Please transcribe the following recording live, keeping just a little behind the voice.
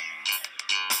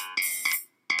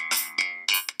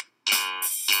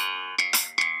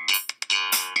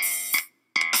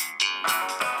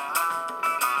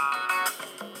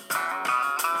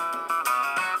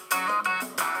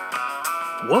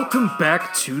Welcome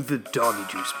back to the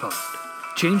DoggyJuice pod,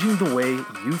 changing the way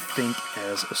you think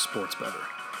as a sports bettor.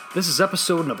 This is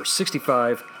episode number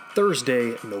 65,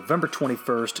 Thursday, November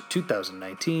 21st,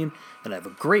 2019, and I have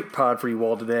a great pod for you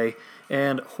all today,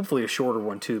 and hopefully a shorter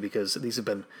one too, because these have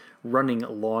been running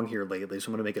long here lately, so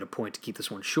I'm going to make it a point to keep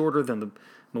this one shorter than the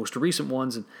most recent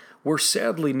ones, and we're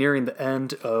sadly nearing the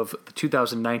end of the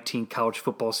 2019 college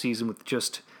football season with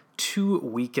just 2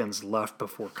 weekends left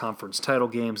before conference title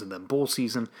games and then bowl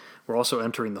season. We're also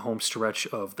entering the home stretch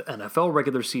of the NFL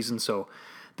regular season, so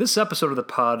this episode of the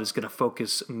pod is going to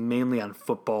focus mainly on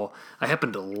football. I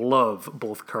happen to love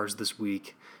both cards this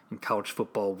week in college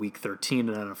football week 13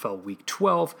 and NFL week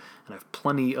 12, and I have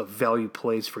plenty of value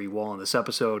plays for you all in this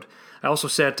episode. I also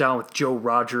sat down with Joe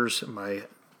Rogers, my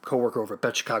coworker over at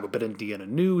Bet Chicago, Bet Indiana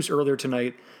News, earlier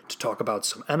tonight to talk about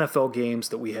some NFL games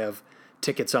that we have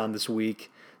tickets on this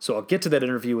week. So I'll get to that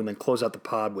interview and then close out the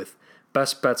pod with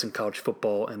best bets in college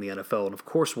football and the NFL. And of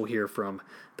course, we'll hear from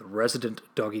the resident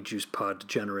Doggy Juice pod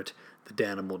degenerate, the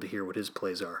Danimal, to hear what his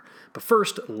plays are. But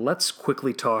first, let's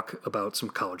quickly talk about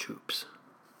some college hoops.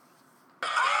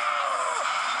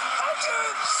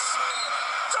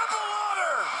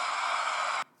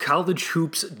 College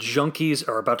hoops junkies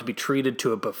are about to be treated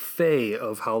to a buffet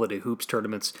of holiday hoops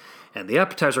tournaments, and the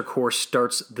appetizer course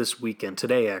starts this weekend.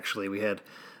 Today, actually, we had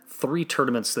 3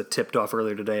 tournaments that tipped off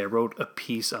earlier today. I wrote a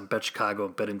piece on Bet Chicago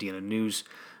and Bet Indiana News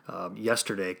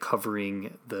yesterday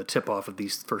covering the tip-off of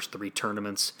these first 3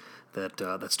 tournaments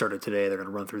that started today. They're going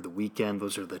to run through the weekend.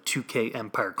 Those are the 2K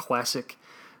Empire Classic.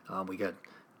 We got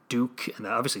Duke, and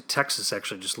obviously Texas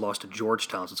actually just lost to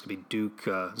Georgetown, so it's going to be Duke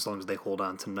as long as they hold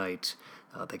on tonight.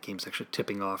 That game's actually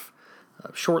tipping off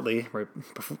shortly, right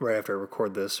after I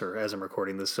record this, or as I'm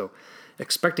recording this. So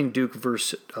expecting Duke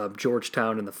versus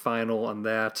Georgetown in the final on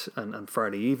that on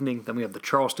Friday evening. Then we have the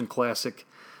Charleston Classic,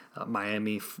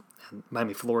 Miami,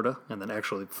 Florida, and then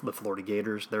actually the Florida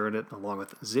Gators. They're in it, along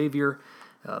with Xavier.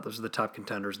 Those are the top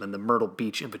contenders. Then the Myrtle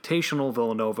Beach Invitational,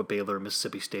 Villanova, Baylor,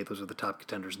 Mississippi State. Those are the top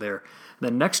contenders there. And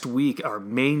then next week, our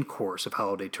main course of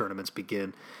holiday tournaments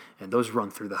begin, and those run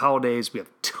through the holidays. We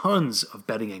have tons of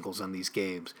betting angles on these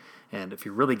games. And if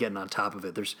you're really getting on top of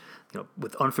it, there's,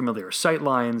 with unfamiliar sight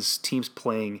lines, teams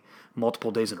playing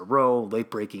multiple days in a row,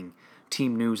 late-breaking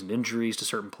team news and injuries to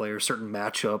certain players, certain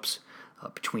matchups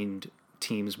between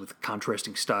teams with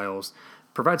contrasting styles,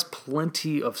 provides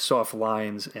plenty of soft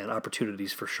lines and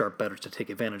opportunities for sharp bettors to take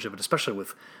advantage of it, especially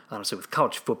with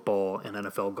college football and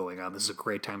NFL going on. This is a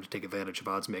great time to take advantage of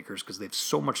odds makers because they have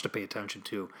so much to pay attention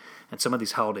to, and some of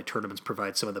these holiday tournaments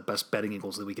provide some of the best betting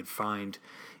angles that we could find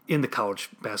in the college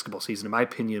basketball season. In my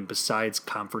opinion, besides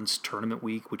conference tournament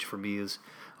week, which for me is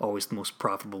always the most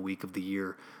profitable week of the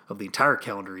year, of the entire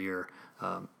calendar year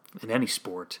in any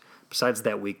sport, besides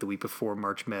that week, the week before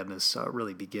March Madness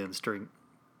really begins during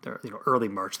early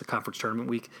March, the conference tournament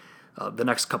week. The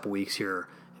next couple weeks here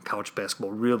in college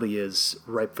basketball really is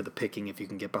ripe for the picking if you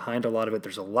can get behind a lot of it.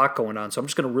 There's a lot going on, so I'm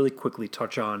just going to really quickly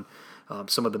touch on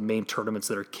some of the main tournaments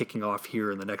that are kicking off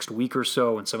here in the next week or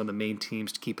so, and some of the main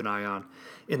teams to keep an eye on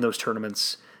in those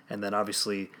tournaments. And then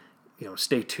obviously,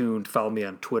 stay tuned. Follow me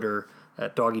on Twitter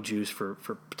at DoggyJuice for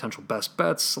potential best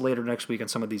bets later next week on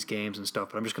some of these games and stuff.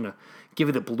 But I'm just going to give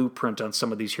you the blueprint on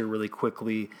some of these here really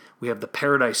quickly. We have the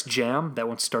Paradise Jam. That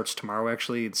one starts tomorrow,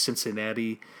 actually. In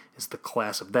Cincinnati is the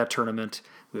class of that tournament.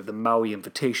 We have the Maui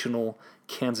Invitational,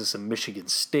 Kansas and Michigan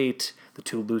State, the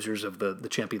 2 losers of the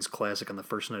Champions Classic on the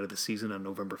first night of the season on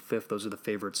November 5th. Those are the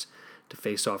favorites to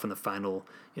face off in the final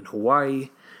in Hawaii.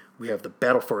 We have the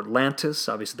Battle for Atlantis.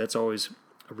 Obviously, that's always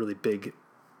a really big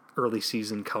early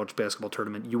season college basketball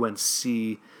tournament.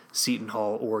 UNC, Seton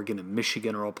Hall, Oregon, and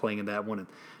Michigan are all playing in that one.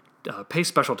 And pay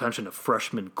special attention to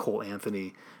freshman Cole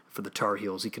Anthony for the Tar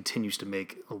Heels. He continues to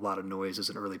make a lot of noise as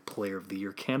an early Player of the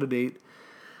Year candidate.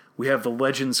 We have the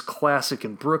Legends Classic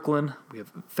in Brooklyn. We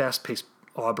have fast-paced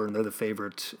Auburn. They're the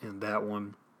favorite in that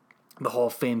one. The Hall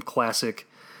of Fame Classic,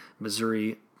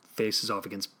 Missouri faces off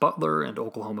against Butler, and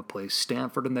Oklahoma plays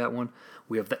Stanford in that one.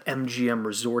 We have the MGM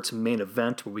Resorts main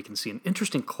event, where we can see an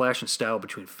interesting clash in style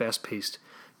between fast-paced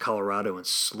Colorado and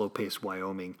slow-paced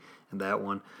Wyoming in that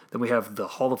one. Then we have the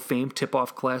Hall of Fame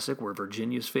Tip-Off Classic, where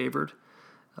Virginia's favored.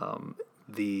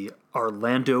 The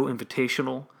Orlando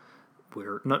Invitational,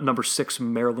 where number 6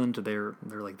 Maryland, they're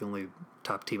like the only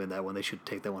top team in that one. They should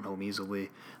take that one home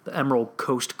easily. The Emerald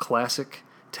Coast Classic,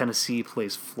 Tennessee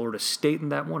plays Florida State in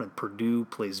that one, and Purdue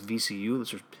plays VCU.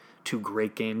 Those are 2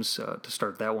 great games to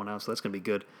start that one out, so that's going to be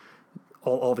good.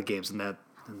 All the games in that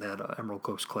Emerald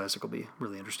Coast Classic will be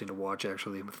really interesting to watch,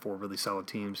 actually, with 4 really solid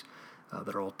teams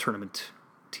that are all tournament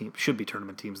should be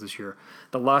tournament teams this year.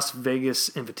 The Las Vegas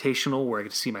Invitational, where I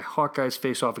get to see my Hawkeyes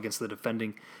face off against the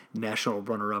defending national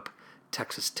runner-up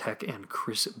Texas Tech and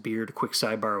Chris Beard. Quick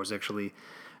sidebar, I was actually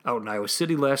out in Iowa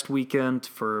City last weekend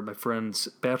for my friend's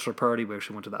bachelor party. We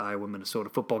actually went to the Iowa-Minnesota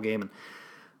football game, and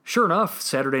sure enough,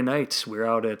 Saturday night, we were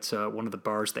out at one of the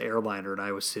bars, the Airliner in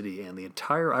Iowa City, and the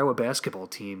entire Iowa basketball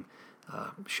team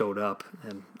showed up.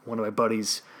 And one of my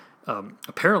buddies,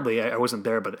 apparently I wasn't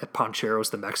there, but at Poncheros,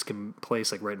 the Mexican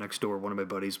place, like right next door, one of my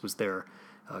buddies was there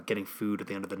getting food at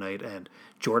the end of the night, and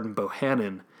Jordan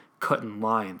Bohannon cut in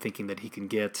line thinking that he can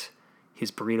get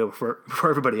his burrito for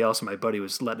everybody else, and my buddy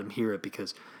was letting him hear it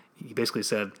because he basically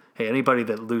said, hey, anybody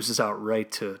that loses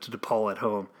outright to DePaul at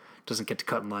home doesn't get to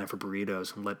cut in line for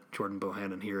burritos, and let Jordan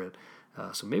Bohannon hear it.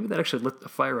 So maybe that actually lit a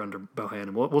fire under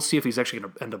Bohannon. We'll see if he's actually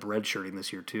going to end up redshirting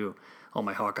this year too. All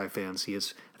my Hawkeye fans,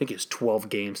 I think he has 12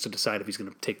 games to decide if he's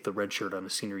going to take the red shirt on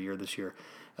his senior year this year.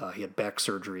 He had back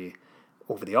surgery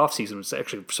over the offseason. It was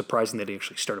actually surprising that he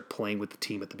actually started playing with the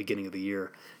team at the beginning of the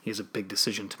year. He has a big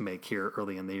decision to make here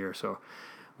early in the year, so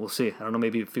we'll see. I don't know,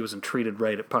 maybe if he wasn't treated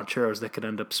right at Poncheros, that could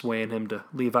end up swaying him to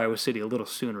leave Iowa City a little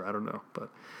sooner. I don't know,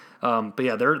 but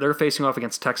yeah, they're facing off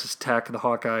against Texas Tech, the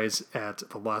Hawkeyes, at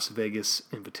the Las Vegas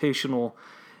Invitational.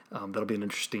 That'll be an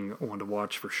interesting one to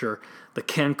watch for sure. The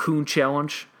Cancun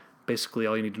Challenge, basically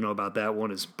all you need to know about that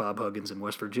one is Bob Huggins and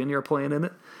West Virginia are playing in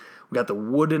it. We got the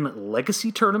Wooden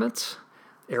Legacy Tournament.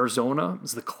 Arizona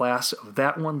is the class of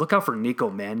that one. Look out for Nico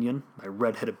Mannion, my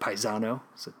redheaded paisano.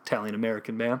 He's an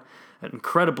Italian-American man. An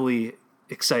incredibly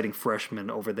exciting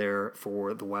freshman over there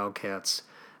for the Wildcats.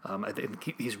 I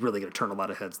think he's really going to turn a lot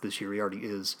of heads this year. He already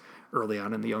is early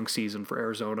on in the young season for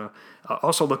Arizona.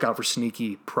 Also look out for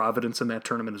sneaky Providence in that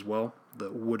tournament as well,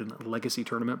 the Wooden Legacy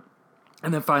Tournament.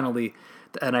 And then finally,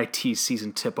 the NIT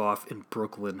season tip-off in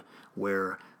Brooklyn,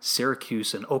 where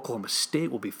Syracuse and Oklahoma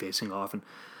State will be facing off. And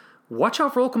watch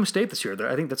out for Oklahoma State this year.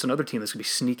 I think that's another team that's going to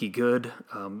be sneaky good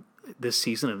this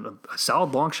season, and a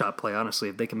solid long shot play, honestly.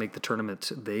 If they can make the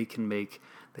tournament, they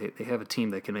have a team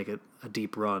that can make it a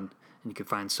deep run, and you can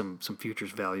find some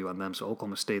futures value on them. So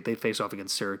Oklahoma State, they face off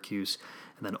against Syracuse,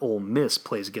 and then Ole Miss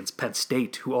plays against Penn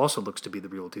State, who also looks to be the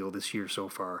real deal this year so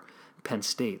far. Penn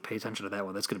State, pay attention to that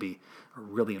one. That's going to be a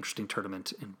really interesting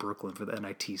tournament in Brooklyn for the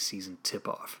NIT season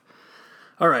tip-off.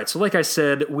 All right, so like I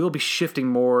said, we'll be shifting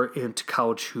more into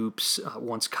college hoops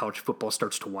once college football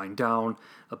starts to wind down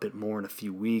a bit more in a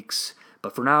few weeks.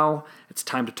 But for now, it's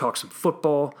time to talk some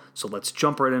football. So let's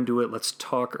jump right into it. Let's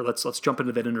jump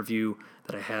into that interview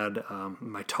that I had,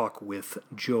 my talk with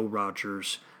Joe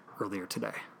Rogers earlier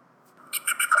today.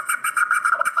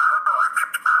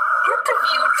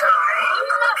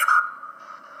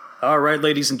 All right,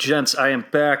 ladies and gents, I am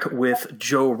back with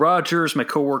Joe Rogers, my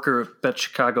coworker at Bet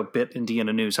Chicago, Bet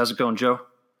Indiana News. How's it going, Joe?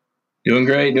 Doing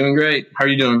great. How are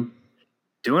you doing?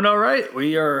 Doing all right.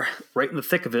 We are right in the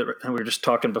thick of it, and we were just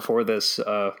talking before this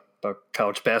about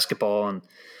college basketball and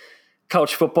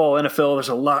college football, NFL. There's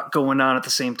a lot going on at the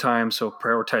same time, so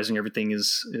prioritizing everything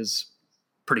is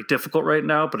pretty difficult right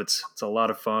now, but it's a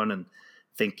lot of fun, and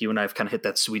I think you and I have kind of hit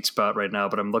that sweet spot right now,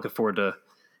 but I'm looking forward to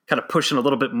kind of pushing a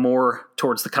little bit more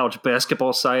towards the college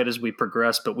basketball side as we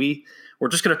progress. But we're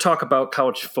just going to talk about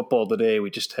college football today. We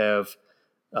just have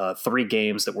 3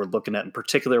 games that we're looking at in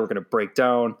particular. We're going to break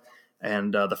down.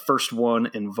 And the first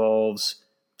one involves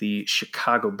the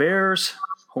Chicago Bears,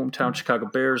 hometown Chicago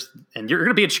Bears. And you're going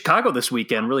to be in Chicago this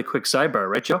weekend. Really quick sidebar,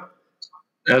 right, Joe?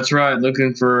 That's right.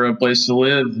 Looking for a place to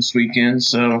live this weekend.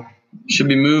 So should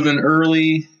be moving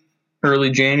early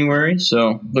January.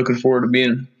 So looking forward to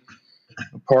being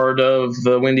a part of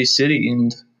the Windy City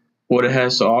and what it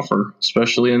has to offer,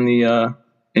 especially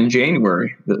in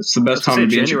January. It's the best time to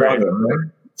be in Chicago, right?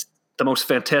 It's the most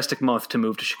fantastic month to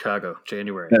move to Chicago,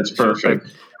 January. That's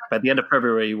perfect. By the end of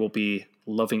February, you will be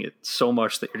loving it so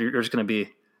much that you're just going to be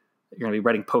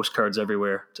writing postcards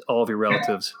everywhere to all of your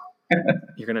relatives.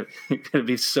 You're going to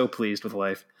be so pleased with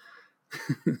life.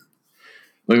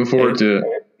 Looking forward to it.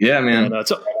 Yeah, man.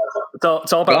 It's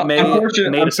all about May.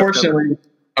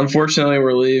 Unfortunately,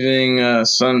 we're leaving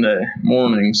Sunday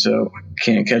morning, so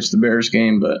can't catch the Bears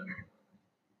game. But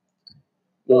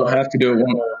we'll have to do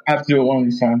it one of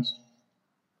these times.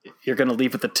 You're going to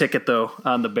leave with the ticket though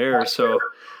on the Bears. So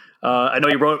I know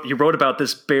you wrote about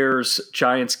this Bears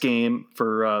Giants game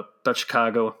for Bet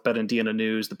Chicago, Bet Indiana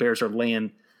News. The Bears are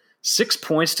laying 6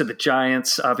 points to the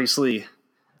Giants. Obviously,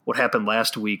 what happened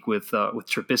last week with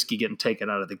Trubisky getting taken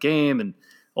out of the game and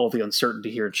all the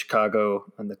uncertainty here in Chicago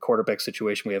and the quarterback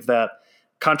situation. We have that.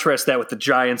 Contrast that with the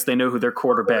Giants. They know who their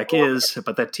quarterback is,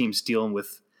 but that team's dealing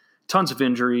with tons of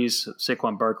injuries.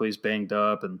 Saquon Barkley's banged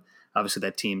up, and obviously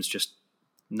that team's just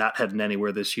not heading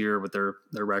anywhere this year with their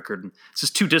record. And it's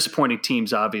just two disappointing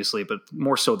teams, obviously, but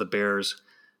more so the Bears.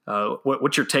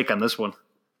 What's your take on this one?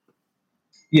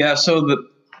 Yeah, so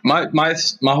my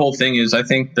whole thing is I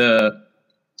think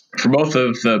for both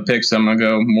of the picks I'm going to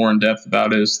go more in depth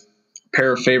about is a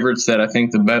pair of favorites that I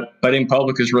think the betting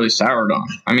public is really soured on.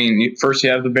 I mean, first you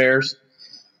have the Bears.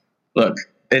 Look,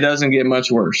 it doesn't get much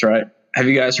worse, right? Have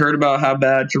you guys heard about how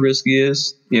bad Trubisky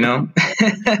is? Yep.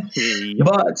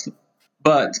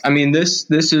 But I mean, this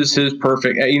is his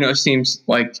perfect. It seems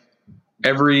like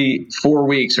every 4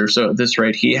 weeks or so at this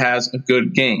rate, he has a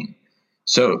good game.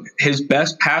 So his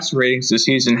best pass ratings this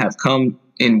season have come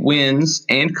in wins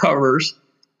and covers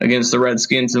against the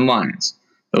Redskins and Lions.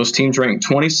 Those teams ranked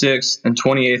 26th and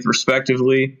 28th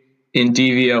respectively in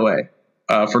DVOA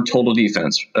for total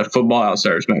defense, a Football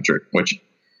Outsiders metric, which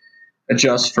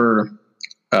adjusts for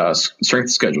strength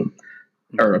of schedule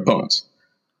or opponents.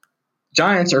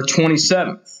 Giants are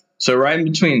 27th, so right in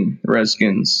between the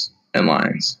Redskins and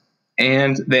Lions.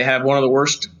 And they have one of the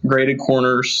worst graded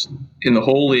corners in the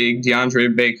whole league,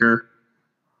 DeAndre Baker.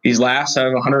 He's last out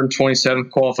of 127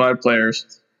 qualified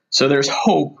players. So there's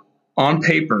hope on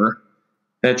paper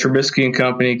that Trubisky and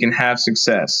company can have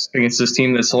success against this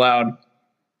team that's allowed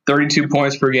 32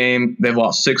 points per game. They've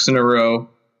lost 6 in a row,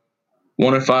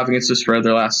 1-5 against the spread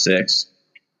their last 6.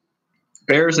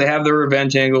 Bears, they have their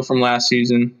revenge angle from last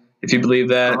season, if you believe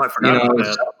that. I forgot about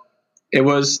that. It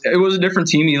was a different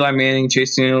team. Eli Manning,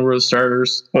 Chase Daniel were the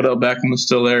starters. Odell Beckham was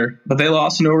still there, but they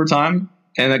lost in overtime,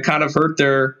 and it kind of hurt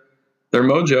their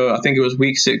mojo. I think it was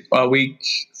week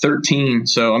 13.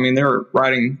 So I mean, they were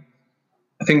riding.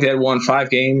 I think they had won 5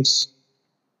 games.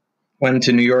 Went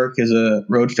to New York as a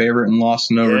road favorite and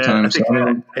lost in overtime.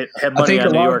 I had money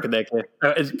on New York in that game.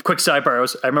 Quick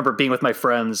sidebar: I remember being with my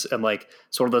friends and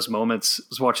it's one of those moments. I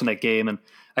was watching that game and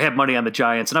I had money on the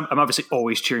Giants, and I'm obviously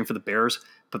always cheering for the Bears.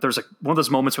 But there's one of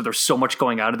those moments where there's so much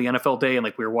going on in the NFL day, and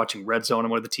we were watching Red Zone on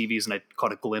one of the TVs, and I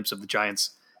caught a glimpse of the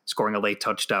Giants scoring a late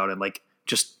touchdown, and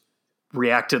just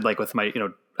reacted with my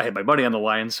I had my money on the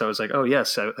line, so I was like, oh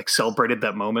yes, I celebrated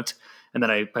that moment. And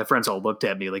then my friends all looked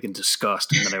at me in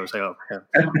disgust. And then I was like, oh, yeah.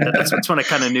 That's when I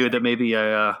kind of knew that maybe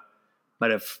I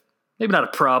might have, maybe not a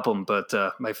problem, but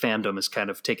my fandom has kind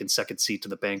of taken second seat to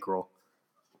the bankroll.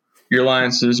 Your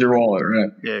Lions is your wallet,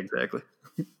 right? Yeah, exactly.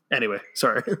 Anyway,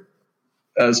 sorry.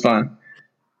 That's fine.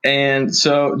 And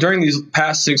so during these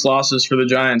past 6 losses for the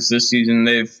Giants this season,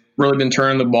 they've really been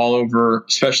turning the ball over,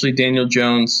 especially Daniel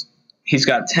Jones. He's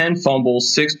got 10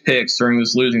 fumbles, 6 picks during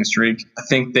this losing streak. I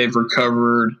think they've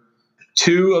recovered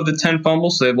 2 of the 10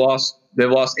 fumbles. So they've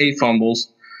lost 8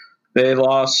 fumbles. They've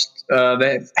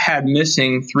had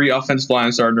missing 3 offensive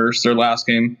line starters their last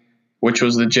game, which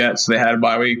was the Jets. They had a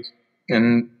bye week.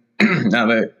 And now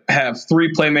they have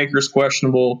 3 playmakers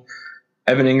questionable.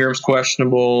 Evan Ingram's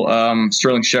questionable.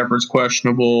 Sterling Shepard's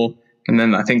questionable. And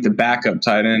then I think the backup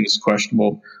tight end is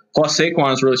questionable. Plus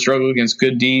Saquon's really struggled against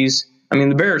good Ds. I mean,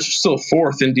 the Bears are still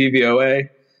 4th in DVOA.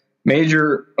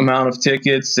 Major amount of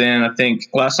tickets, and I think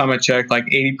last time I checked,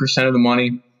 80% of the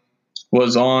money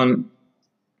was on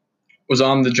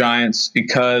the Giants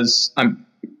because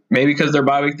their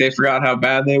bye week they forgot how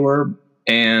bad they were,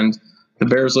 and the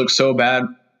Bears look so bad.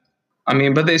 I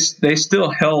mean, but they still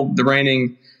held the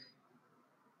reigning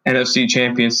NFC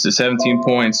champions to 17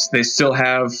 points. They still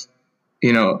have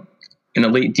an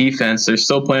elite defense. They're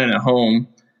still playing at home,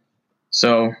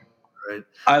 so. Right.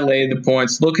 I laid the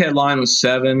points. Look ahead line was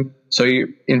 7, so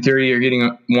in theory you're getting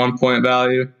a 1 point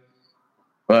value.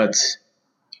 But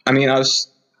I mean, I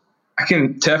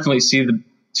can definitely see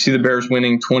the Bears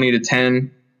winning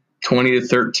 20-10,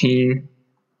 20-13.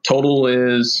 Total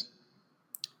is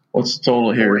what's the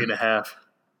total here?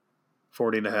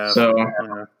 40.5. So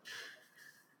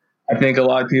I think a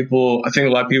lot of people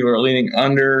are leaning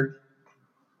under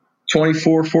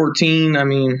 24-14. I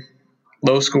mean,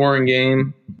 low scoring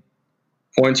game.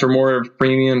 Points are more of a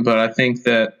premium, but I think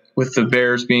that with the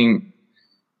Bears being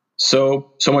so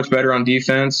much better on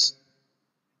defense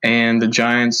and the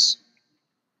Giants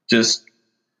just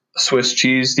Swiss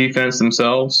cheese defense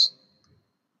themselves,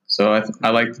 so I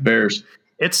like the Bears.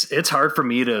 It's hard for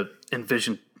me to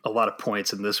envision a lot of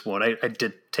points in this one. I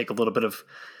did take a little bit of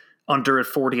under at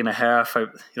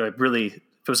 40.5. I really, if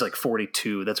it was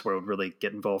 42, that's where I would really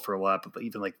get involved for a lot. But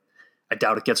even I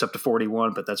doubt it gets up to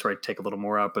 41, but that's where I'd take a little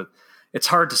more out. But it's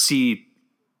hard to see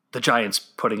the Giants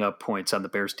putting up points on the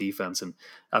Bears defense. And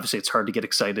obviously it's hard to get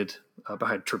excited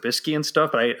behind Trubisky and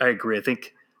stuff. But I agree. I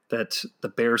think that the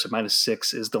Bears at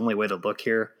 -6 is the only way to look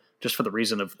here, just for the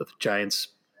reason of the Giants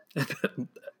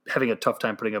having a tough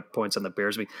time putting up points on the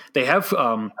Bears. I mean, they have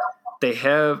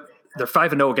they're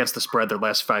 5-0 against the spread their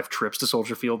last 5 trips to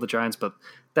Soldier Field, the Giants, but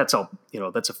that's all,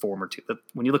 that's a form or two.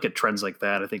 When you look at trends like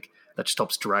that, I think that just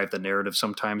helps drive the narrative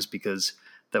sometimes, because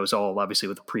that was all obviously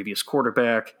with the previous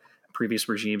quarterback, previous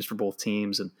regimes for both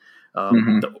teams. And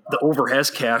the over has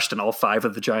cashed in all 5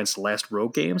 of the Giants' last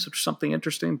road games, which is something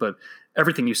interesting. But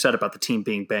everything you said about the team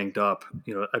being banged up,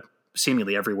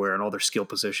 seemingly everywhere in all their skill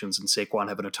positions, and Saquon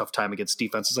having a tough time against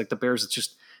defenses like the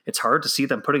Bears, it's hard to see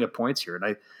them putting up points here.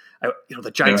 And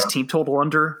the Giants team total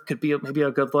under could be maybe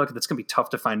a good look. That's going to be tough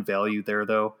to find value there,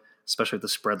 though, especially with the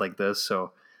spread like this.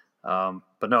 So,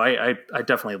 but no, I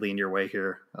definitely lean your way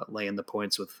here, laying the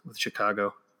points with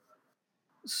Chicago.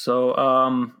 So,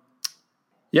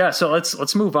 so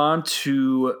let's move on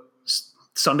to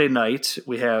Sunday night.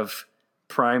 We have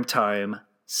Primetime,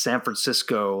 San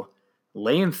Francisco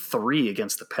laying 3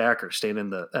 against the Packers, staying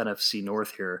in the NFC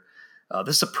North here.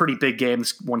 This is a pretty big game.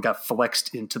 This one got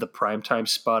flexed into the Primetime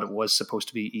spot. It was supposed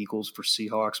to be Eagles for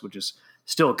Seahawks, which is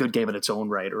still a good game in its own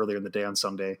right earlier in the day on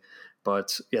Sunday.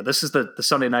 But yeah, this is the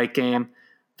Sunday night game.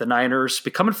 The Niners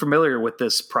becoming familiar with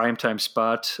this Primetime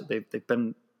spot. They've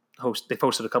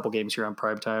hosted a couple games here on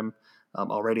Primetime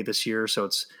already this year, so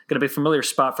it's going to be a familiar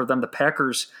spot for them. The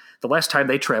Packers, the last time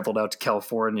they traveled out to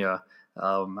California,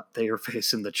 they were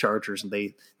facing the Chargers, and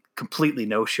they completely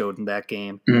no-showed in that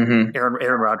game.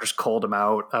 Aaron Rodgers called them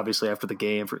out, obviously, after the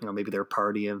game for maybe they were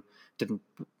partying.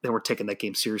 They weren't taking that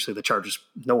game seriously. The Chargers,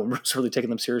 no one was really taking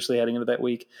them seriously heading into that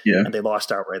week. Yeah. And they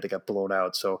lost outright. They got blown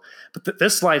out. So, but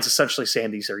this line's essentially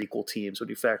saying these are equal teams when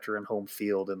you factor in home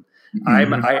field. And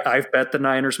I've bet the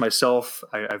Niners myself.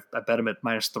 I bet them at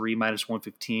 -3,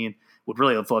 -115. Would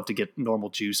really have loved to get normal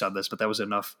juice on this, but that was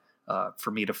enough for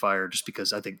me to fire, just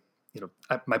because I think,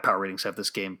 my power ratings have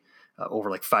this game over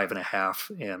like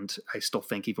 5.5. And I still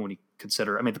think, even when you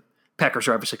consider, the Packers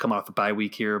are obviously coming off a bye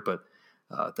week here, but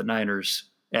the Niners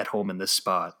at home in this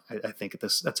spot, I think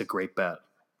that's a great bet.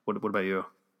 What about you?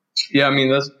 Yeah,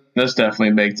 that's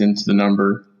definitely baked into the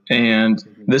number. And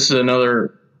this is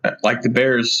another, like the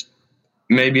Bears,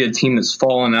 maybe a team that's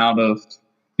fallen out of,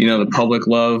 the public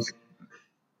love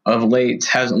of late.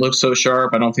 Hasn't looked so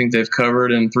sharp. I don't think they've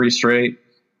covered in 3 straight.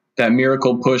 That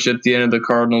miracle push at the end of the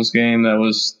Cardinals game, that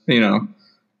was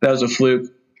a fluke.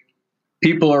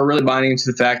 People are really buying into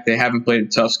the fact they haven't played a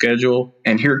tough schedule.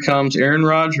 And here comes Aaron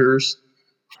Rodgers,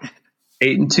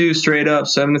 8-2 straight up,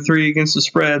 7-3 against the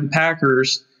spread, the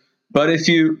Packers. But if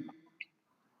you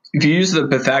use the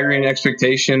Pythagorean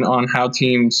expectation on how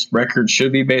teams' records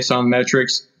should be based on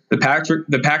metrics, the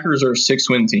Packers are a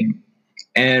 6-win team.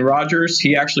 And Rodgers,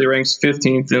 he actually ranks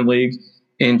 15th in the league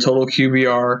in total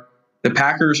QBR. The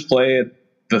Packers play at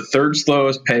the 3rd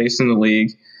slowest pace in the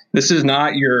league. This is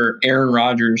not your Aaron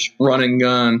Rodgers run and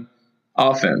gun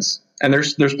offense. And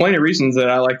there's plenty of reasons that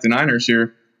I like the Niners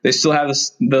here. They still have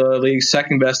the league's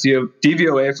 2nd best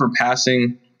DVOA for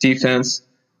passing defense.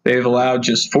 They've allowed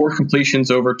just 4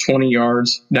 completions over 20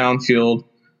 yards downfield.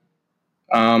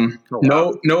 No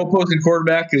opposing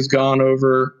quarterback has gone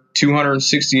over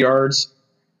 260 yards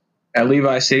at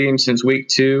Levi Stadium since week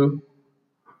 2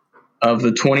 of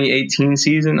the 2018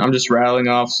 season. I'm just rattling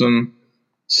off some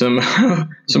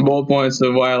bullet points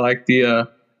of why I like the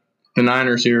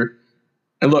Niners here.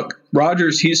 And look,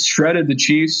 Rodgers, he's shredded the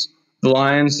Chiefs, the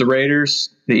Lions, the Raiders,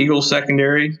 the Eagles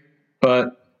secondary,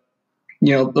 but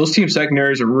those team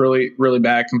secondaries are really, really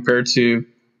bad compared to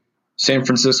San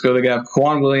Francisco. They got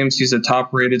Quan Williams, he's a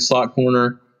top-rated slot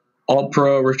corner,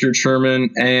 All-Pro Richard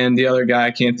Sherman, and the other guy,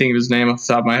 I can't think of his name off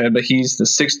the top of my head, but he's the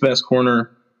 6th best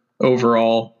corner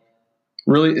overall.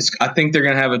 Really, I think they're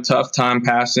going to have a tough time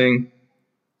passing.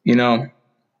 If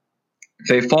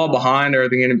they fall behind, are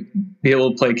they going to be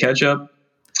able to play catch-up?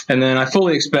 And then I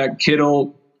fully expect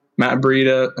Kittle, Matt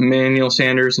Breida, Emmanuel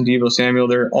Sanders, and Deebo Samuel,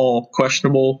 they're all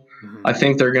questionable. I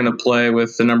think they're going to play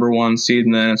with the number 1 seed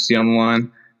in the NFC on the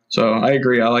line. So I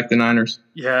agree. I like the Niners.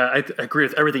 Yeah, I agree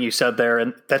with everything you said there.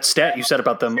 And that stat you said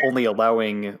about them only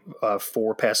allowing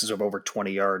 4 passes of over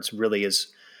 20 yards really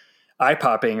is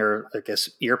eye-popping, or I guess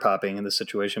ear-popping in this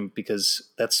situation, because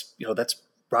that's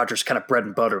Rodgers' kind of bread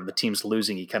and butter. The team's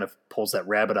losing, he kind of pulls that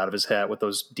rabbit out of his hat with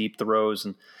those deep throws,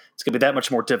 and it's going to be that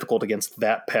much more difficult against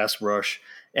that pass rush.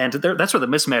 And that's where the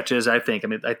mismatch is, I think.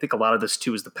 I think a lot of this,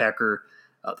 too, is the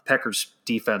Packers'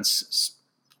 defense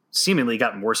seemingly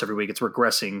gotten worse every week. It's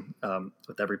regressing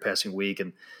with every passing week,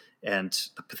 and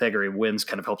the Pythagorean wins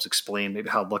kind of helps explain maybe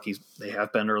how lucky they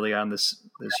have been early on this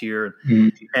year.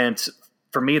 And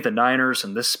for me, the Niners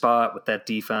in this spot with that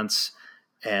defense,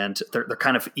 and they're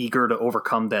kind of eager to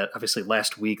overcome that. Obviously,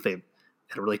 last week they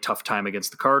had a really tough time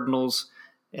against the Cardinals,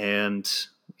 and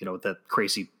that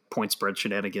crazy point spread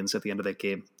shenanigans at the end of that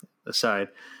game aside.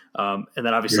 And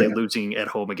then obviously losing at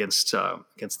home against the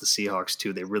Seahawks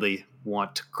too. They really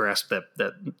want to grasp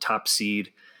that top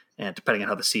seed, and depending on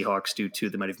how the Seahawks do too,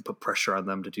 they might even put pressure on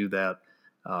them to do that.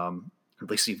 At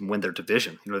least even win their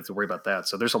division. You don't have to worry about that.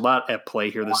 So there's a lot at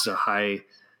play here. This is a high.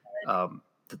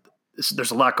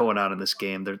 There's a lot going on in this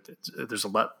game. There's a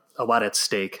lot at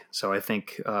stake. So I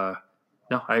think no,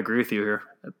 I agree with you here.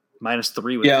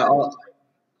 -3.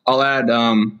 I'll add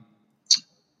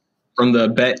from the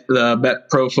Bet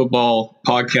Pro Football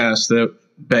podcast that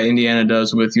Bet Indiana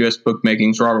does with U.S.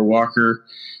 Bookmaking's Robert Walker.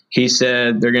 He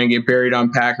said they're going to get buried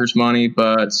on Packers money,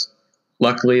 but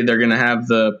luckily they're going to have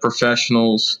the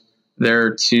professionals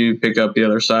there to pick up the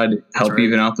other side, help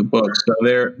even out the books. So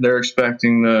they're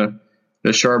expecting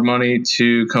the sharp money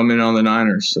to come in on the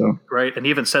Niners. So right, and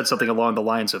he even said something along the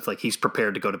lines of like he's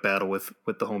prepared to go to battle with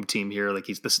the home team here. Like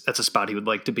that's a spot he would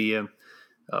like to be in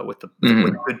with a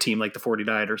good team like the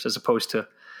 49ers, as opposed to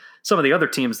some of the other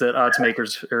teams that odds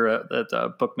makers or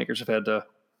that bookmakers have had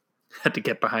to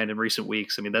get behind in recent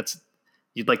weeks. I mean,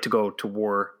 you'd like to go to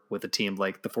war with a team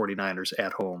like the 49ers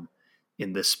at home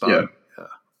in this spot.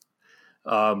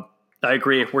 Yeah. I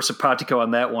agree. We're simpatico on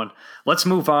that one. Let's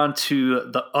move on to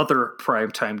the other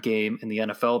primetime game in the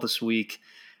NFL this week.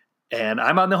 And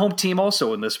I'm on the home team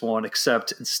also in this one,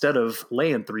 except instead of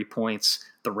laying 3 points,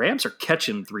 the Rams are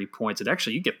catching 3 points. And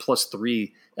actually, you get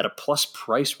 +3 at a plus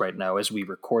price right now as we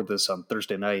record this on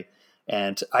Thursday night.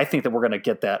 And I think that we're going to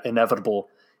get that inevitable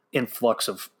influx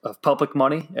of public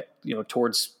money,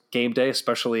 towards game day,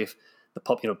 especially if the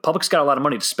public's got a lot of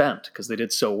money to spend because they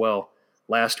did so well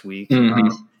last week.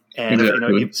 And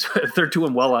exactly. if they're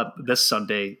doing well on this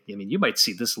Sunday, I mean, you might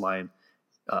see this line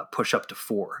push up to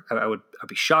 4. I'd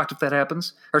be shocked if that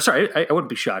happens. Or sorry, I wouldn't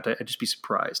be shocked. I'd just be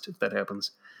surprised if that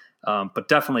happens. But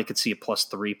definitely could see a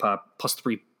 +3 pop,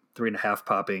 +3.5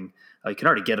 popping. You can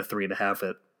already get a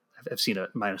 3.5 I've seen a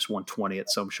 -120 at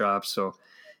some shops, so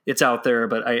it's out there.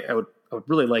 But I would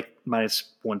really like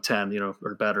 -110,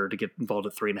 or better to get involved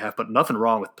at 3.5. But nothing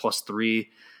wrong with +3.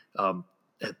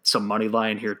 At some money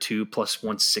line here too,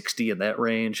 +160 in that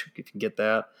range. You can get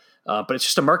that. But it's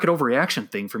just a market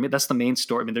overreaction thing for me. That's the main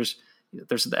story. I mean,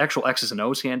 there's the actual X's and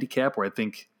O's handicap where I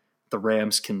think the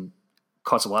Rams can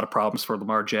cause a lot of problems for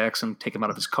Lamar Jackson, take him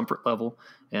out of his comfort level.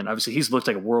 And obviously he's looked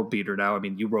like a world beater now. I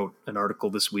mean, you wrote an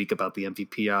article this week about the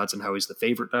MVP odds and how he's the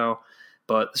favorite now.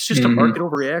 But it's just a market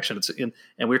overreaction.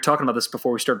 And we were talking about this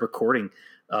before we started recording.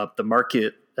 The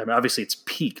market, I mean, obviously it's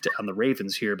peaked on the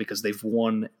Ravens here because they've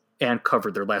won and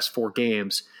covered their last 4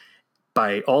 games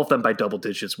all of them by double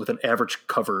digits with an average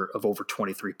cover of over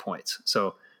 23 points.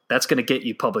 So that's going to get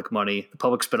you public money. The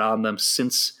public's been on them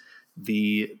since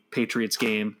the Patriots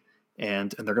game,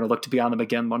 and they're going to look to be on them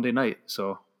again Monday night.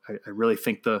 So I really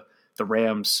think the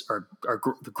Rams are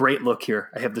the great look here.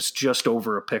 I have this just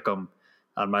over a pick 'em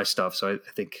on my stuff. So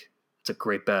I think it's a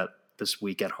great bet this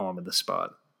week at home in this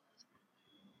spot.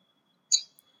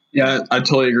 Yeah, I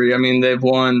totally agree. I mean, they've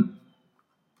won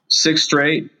 6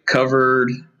 straight, covered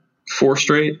 4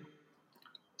 straight.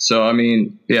 So, I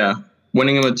mean, yeah,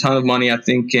 winning them a ton of money, I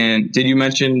think. And did you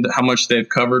mention how much they've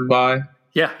covered by?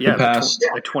 Yeah,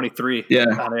 like 23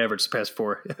 on average the past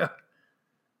 4.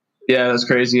 Yeah, that's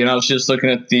crazy. And I was just looking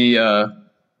at the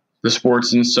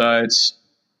Sports Insights.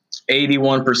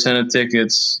 81% of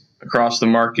tickets across the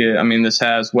market. I mean, this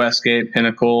has Westgate,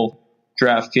 Pinnacle,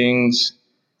 DraftKings.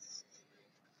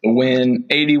 The win,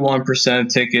 81% of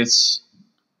tickets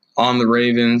on the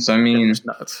Ravens. I mean, that's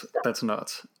nuts. That's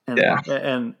nuts. And,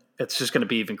 and it's just going to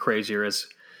be even crazier as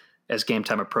game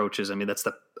time approaches. I mean, that's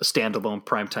the standalone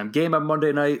primetime game on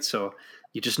Monday night, so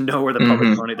you just know where the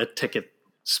public money, the ticket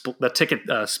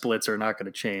splits are not going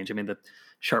to change. I mean, the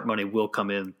sharp money will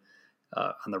come in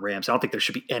on the Rams. I don't think there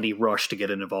should be any rush to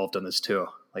get involved in this too,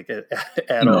 like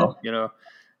at all.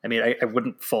 I mean, I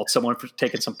wouldn't fault someone for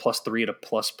taking some +3 at a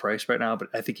plus price right now, but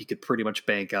I think you could pretty much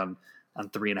bank on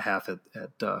 3.5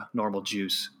 at normal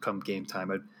juice come game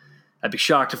time. I'd be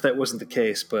shocked if that wasn't the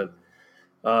case, but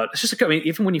it's just, I mean,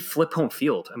 even when you flip home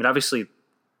field, I mean, obviously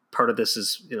part of this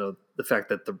is, the fact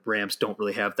that the Rams don't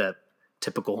really have that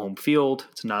typical home field.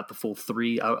 It's not the full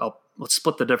 3. Let's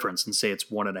split the difference and say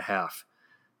it's 1.5.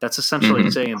 That's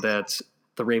essentially saying that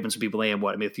the Ravens would be laying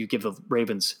what? I mean, if you give the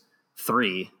Ravens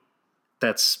 3,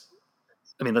 they'd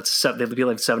be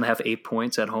like 7.5, 8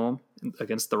 points at home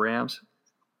against the Rams.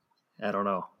 I don't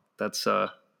know. That's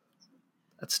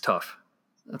tough.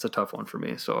 That's a tough one for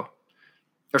me. So,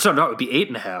 it would be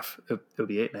 8.5. It would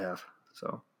be 8.5.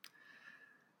 So,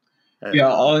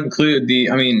 I'll include the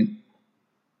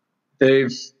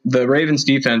Ravens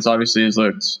defense obviously has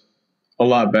looked a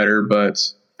lot better, but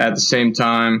at the same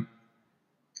time,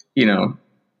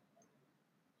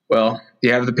 well,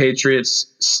 you have the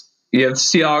Patriots. You have the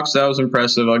Seahawks. That was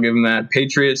impressive. I'll give them that.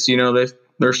 Patriots,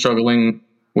 they're struggling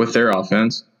with their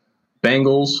offense.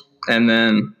 Bengals, and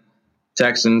then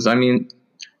Texans. I mean,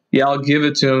 yeah, I'll give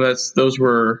it to them. Those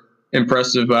were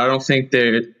impressive, but I don't think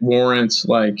they warrant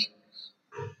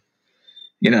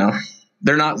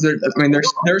they're not.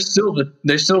 They're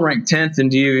still ranked 10th in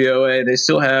DVOA. They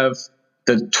still have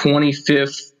the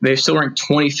 25th. They still rank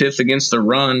 25th against the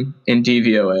run in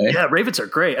DVOA. Yeah, Ravens are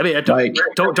great. I mean,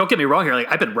 don't get me wrong here.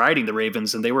 Like, I've been riding the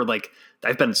Ravens, and they were like,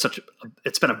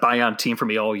 it's been a buy-on team for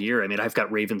me all year. I mean, I've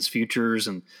got Ravens futures,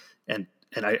 and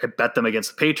I bet them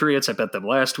against the Patriots. I bet them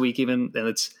last week even, and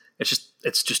it's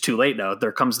just too late now.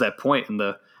 There comes that point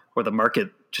where the market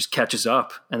just catches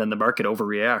up, and then the market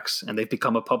overreacts, and they've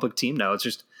become a public team now.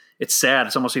 It's sad.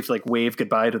 It's almost you have to like wave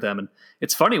goodbye to them. And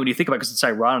it's funny when you think about it, because it's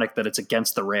ironic that it's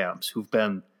against the Rams, who've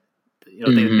been,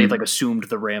 they've like assumed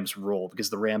the Rams role, because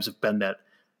the Rams have been that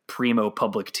primo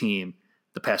public team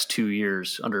the past 2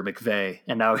 years under McVay.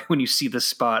 And now when you see this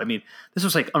spot, I mean, this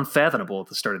was like unfathomable at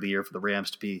the start of the year for the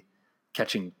Rams to be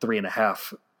catching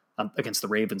 3.5 against the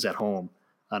Ravens at home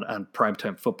on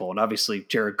primetime football. And obviously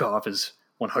Jared Goff is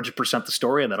 100% the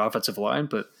story on that offensive line,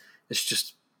 but it's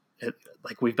just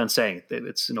like we've been saying,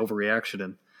 it's an overreaction,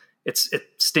 and it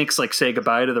stinks like say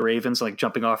goodbye to the Ravens, like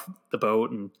jumping off the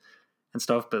boat and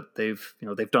stuff. But they've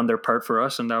done their part for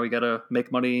us, and now we got to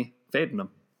make money fading them.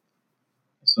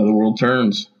 So the world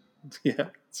turns. Yeah,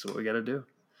 that's what we got to do.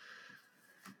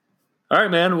 All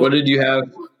right, man. What did you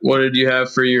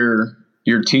have for your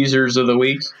teasers of the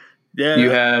week? Yeah, you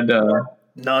had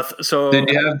nothing. So did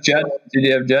you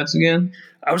have Jets again?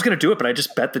 I was going to do it, but I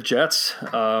just bet the Jets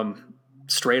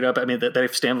straight up. I mean, they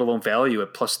have standalone value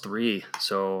at +3.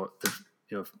 So,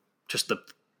 just the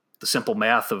simple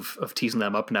math of teasing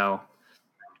them up now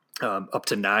up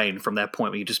to 9 from that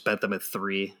point when you just bet them at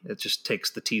 3. It just takes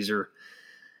the teaser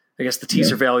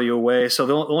value away. So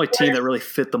the only team that really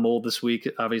fit the mold this week,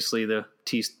 obviously the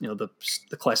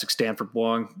classic Stanford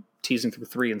Wong teasing through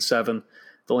 3 and 7.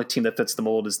 The only team that fits the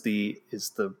mold is the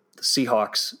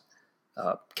Seahawks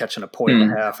catching a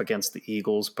 1.5 against the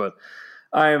Eagles, but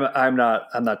I'm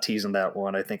not teasing that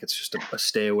one. I think it's just a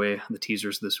stay away on the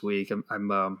teasers this week.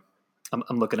 I'm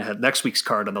looking ahead. Next week's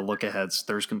card on the look aheads.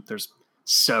 There's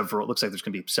several. It looks like there's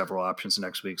going to be several options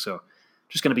next week, so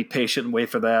just going to be patient and wait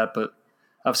for that. But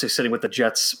obviously, sitting with the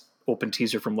Jets open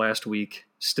teaser from last week,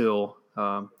 still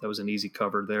that was an easy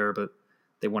cover there, but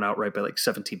they went out right by like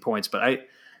 17 points. But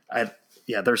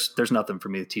there's nothing for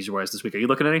me teaser wise this week. Are you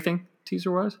looking at anything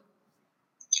teaser wise?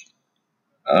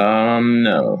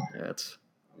 No. Yeah, it's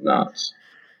not.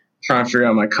 Trying to figure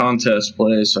out my contest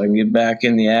play so I can get back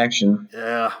in the action.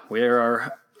 Yeah, we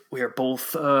are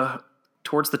both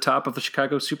towards the top of the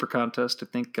Chicago Super Contest. I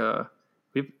think are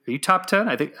you top 10?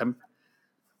 I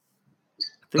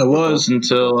was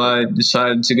until I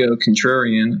decided to go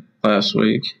contrarian last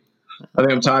week. I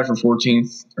think I'm tied for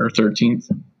 14th or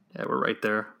 13th. Yeah, we're right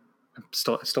there. I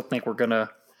still think we're gonna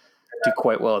do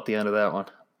quite well at the end of that one.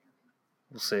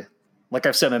 We'll see. Like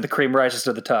I've said, man, the cream rises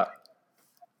to the top.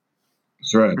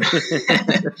 That's right.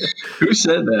 Who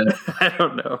said that? I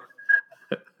don't know.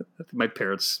 I think my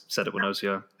parents said it when I was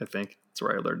young. I think that's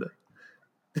where I learned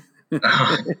it.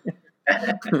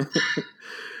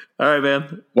 All right,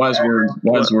 man. Wise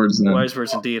words. Then. Wise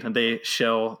words indeed, and they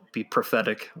shall be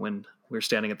prophetic when we're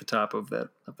standing at the top of that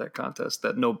contest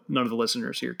that none of the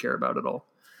listeners here care about at all.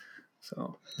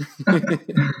 So, all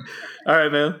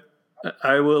right, man.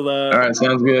 I will. All right,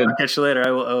 sounds good. I'll catch you later.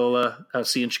 I'll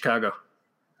see you in Chicago.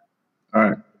 All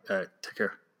right. Take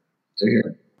care. Take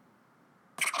care.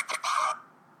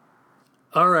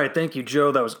 All right, thank you,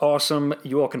 Joe. That was awesome.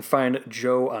 You all can find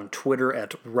Joe on Twitter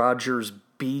at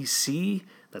RogersBC.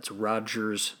 That's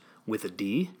Rogers with a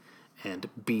D, and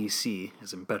BC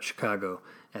as in Bet Chicago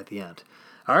at the end.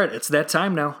 All right, it's that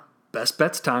time now. Best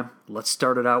bets time. Let's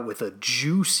start it out with a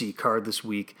juicy card this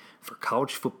week for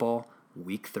college football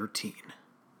Week 13.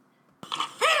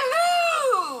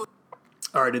 Hello!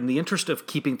 All right, in the interest of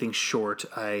keeping things short,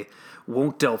 I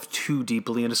won't delve too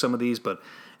deeply into some of these, but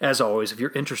as always, if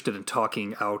you're interested in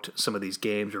talking out some of these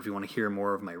games, or if you want to hear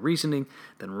more of my reasoning,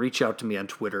 then reach out to me on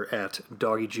Twitter at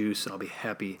DoggyJuice, and I'll be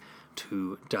happy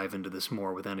to dive into this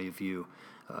more with any of you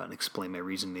and explain my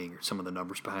reasoning or some of the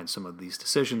numbers behind some of these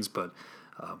decisions. But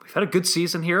we've had a good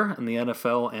season here in the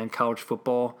NFL and college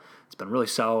football. It's been really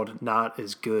solid, not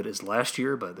as good as last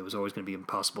year, but it was always going to be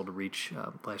impossible to reach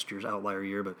last year's outlier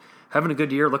year. But having a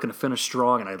good year, looking to finish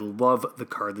strong, and I love the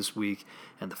card this week.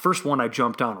 And the first one I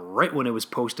jumped on right when it was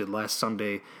posted last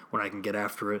Sunday, when I can get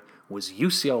after it, was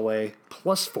UCLA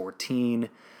plus 14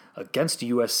 against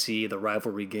USC, the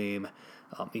rivalry game.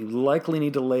 You likely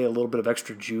need to lay a little bit of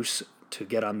extra juice to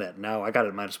get on that now. I got it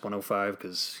at minus 105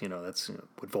 because, that's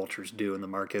what vultures do in the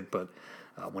market, but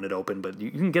when it opened. But you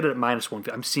can get it at minus 1.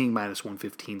 I'm seeing minus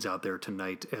 115s out there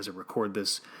tonight as I record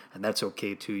this, and that's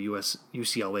okay too.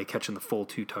 UCLA catching the full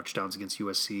 2 touchdowns against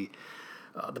USC.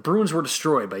 The Bruins were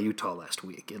destroyed by Utah last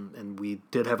week, and we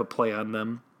did have a play on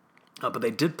them. But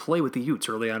they did play with the Utes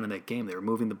early on in that game. They were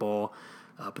moving the ball,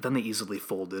 but then they easily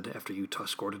folded after Utah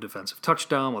scored a defensive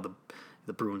touchdown while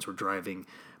the Bruins were driving.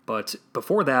 But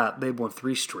before that, they won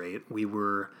 3 straight. We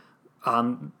were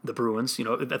on the Bruins.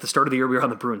 At the start of the year, we were on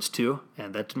the Bruins too,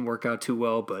 and that didn't work out too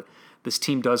well. But this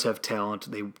team does have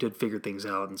talent. They did figure things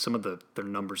out, and some of their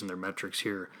numbers and their metrics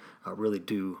here really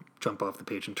do jump off the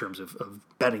page in terms of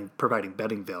providing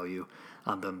betting value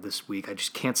on them this week. I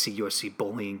just can't see USC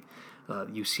bullying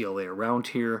UCLA around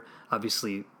here.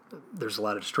 Obviously, there's a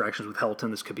lot of distractions with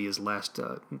Helton. This could be his last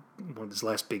one of his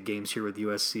last big games here with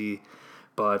USC.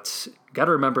 But got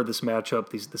to remember this matchup.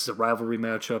 This is a rivalry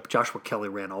matchup. Joshua Kelly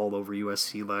ran all over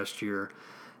USC last year,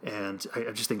 and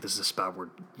I just think this is a spot where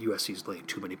USC is laying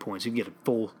too many points. You can get a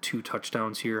full 2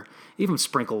 touchdowns here. Even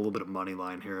sprinkle a little bit of money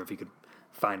line here if you could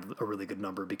find a really good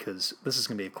number, because this is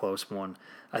going to be a close one.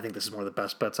 I think this is one of the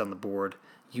best bets on the board.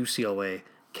 UCLA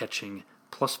catching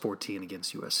plus 14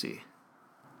 against USC.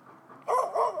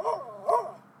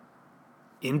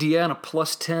 Indiana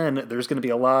plus 10. There's going to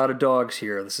be a lot of dogs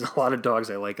here. This is a lot of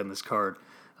dogs I like on this card,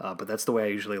 but that's the way I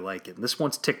usually like it. And this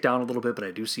one's ticked down a little bit, but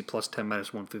I do see plus 10 minus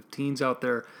 115s out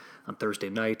there on Thursday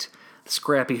night. The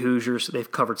scrappy Hoosiers,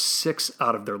 they've covered 6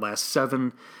 out of their last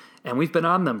 7, and we've been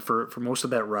on them for most of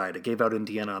that ride. I gave out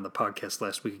Indiana on the podcast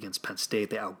last week against Penn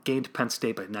State. They outgained Penn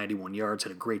State by 91 yards,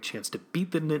 had a great chance to beat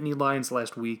the Nittany Lions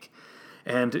last week.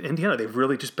 And Indiana, they've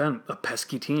really just been a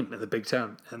pesky team in the Big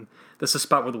Ten. And this is a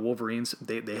spot where the Wolverines,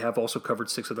 they have also covered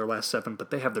 6 of their last 7,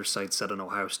 but they have their sights set on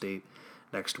Ohio State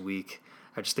next week.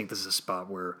 I just think this is a spot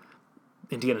where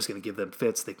Indiana's going to give them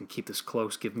fits. They can keep this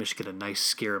close, give Michigan a nice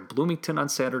scare in Bloomington on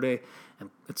Saturday,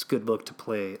 and it's a good look to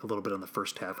play a little bit on the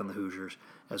first half on the Hoosiers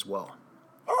as well.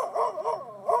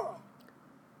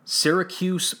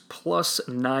 Syracuse plus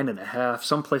 9.5.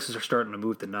 Some places are starting to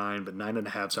move to 9, but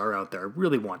 9.5s are out there. I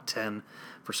really want 10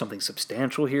 for something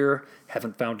substantial here.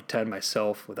 Haven't found a 10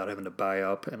 myself without having to buy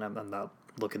up, and I'm not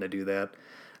looking to do that.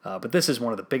 But this is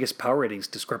one of the biggest power ratings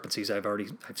discrepancies I've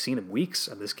seen in weeks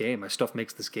on this game. My stuff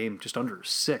makes this game just under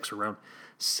 6, around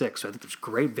 6. So I think there's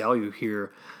great value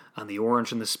here on the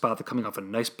Orange in this spot. They're coming off a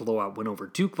nice blowout win over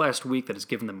Duke last week that has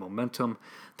given them momentum.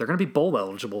 They're going to be bowl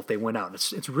eligible if they win out.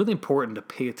 It's really important to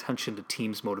pay attention to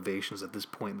teams' motivations at this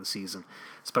point in the season,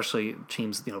 especially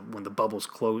teams when the bubbles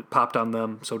popped on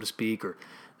them, so to speak, or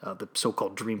the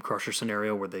so-called dream crusher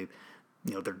scenario where they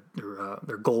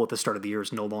their goal at the start of the year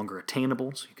is no longer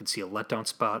attainable. So you can see a letdown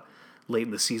spot late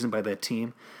in the season by that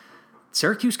team.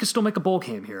 Syracuse can still make a bowl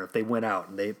game here if they win out.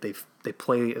 And they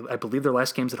play, I believe their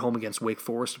last game's at home against Wake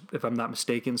Forest, if I'm not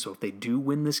mistaken. So if they do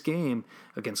win this game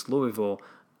against Louisville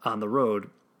on the road,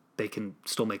 they can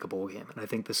still make a bowl game. And I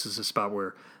think this is a spot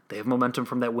where they have momentum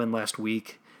from that win last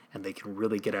week, and they can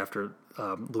really get after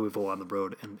Louisville on the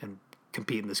road and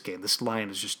compete in this game. This line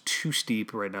is just too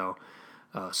steep right now.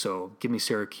 So give me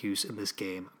Syracuse in this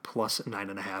game plus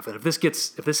 9.5. And if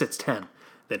this hits 10,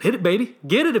 then hit it, baby.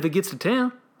 Get it if it gets to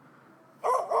 10.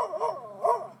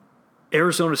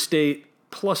 Arizona State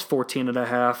plus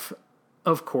 14.5.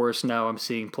 Of course, now I'm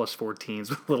seeing plus 14s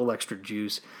with a little extra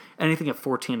juice. Anything at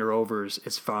 14 or overs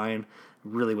is fine.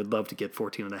 Really would love to get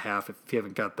 14.5. If you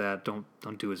haven't got that, don't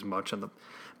do as much on them.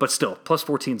 But still, plus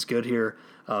 14 is good here.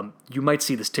 You might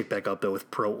see this tick back up, though,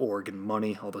 with pro-Oregon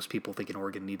money. All those people thinking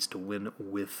Oregon needs to win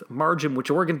with margin,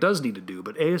 which Oregon does need to do.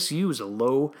 But ASU is a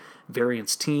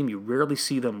low-variance team. You rarely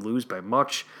see them lose by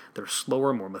much. They're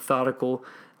slower, more methodical.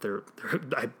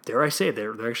 Dare I say,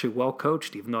 they're actually well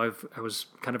coached, even though I was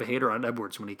kind of a hater on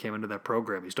Edwards when he came into that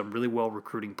program. He's done really well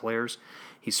recruiting players.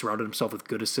 He's surrounded himself with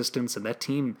good assistants, and that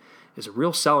team is a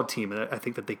real solid team, and I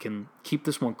think that they can keep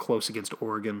this one close against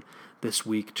Oregon this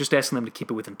week. Just asking them to keep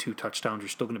it within 2 touchdowns. You're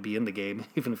still going to be in the game,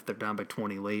 even if they're down by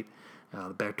 20 late.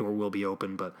 The back door will be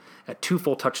open, but at 2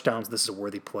 full touchdowns, this is a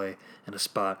worthy play in a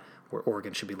spot where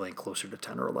Oregon should be laying closer to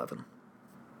 10 or 11.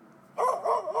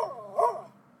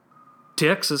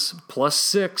 Texas plus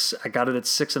 6. I got it at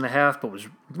 6.5, but was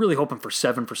really hoping for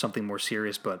 7 for something more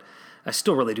serious. But I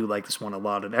still really do like this one a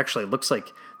lot. And actually, it looks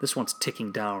like this one's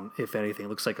ticking down. If anything, it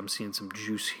looks like I'm seeing some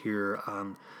juice here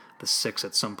on the 6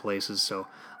 at some places. So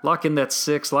lock in that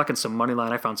 6. Lock in some money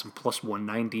line. I found some plus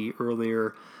 190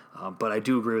 earlier. But I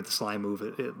do agree with this line move.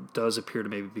 It does appear to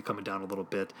maybe be coming down a little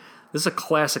bit. This is a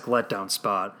classic letdown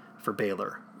spot for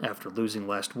Baylor after losing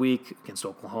last week against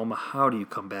Oklahoma. How do you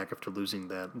come back after losing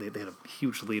that? They had a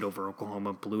huge lead over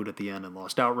Oklahoma, blew it at the end, and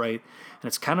lost outright. And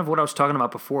it's kind of what I was talking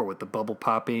about before with the bubble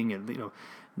popping and,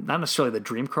 not necessarily the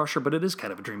dream crusher, but it is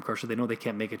kind of a dream crusher. They know they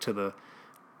can't make it to the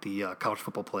college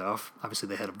football playoff. Obviously,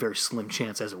 they had a very slim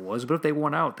chance as it was, but if they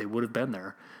won out, they would have been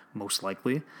there, most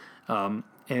likely. And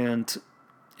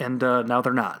now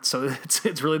they're not. So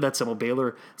it's really that simple.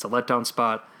 Baylor, it's a letdown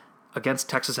spot against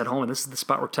Texas at home, and this is the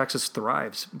spot where Texas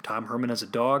thrives. Tom Herman as a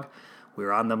dog. We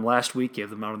were on them last week, gave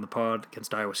them out in the pod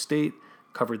against Iowa State,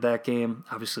 covered that game.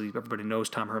 Obviously, everybody knows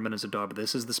Tom Herman as a dog, but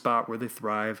this is the spot where they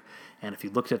thrive. And if you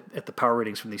looked at the power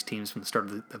ratings from these teams from the start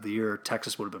of the year,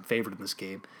 Texas would have been favored in this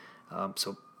game.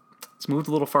 So it's moved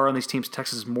a little far on these teams.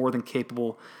 Texas is more than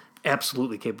capable,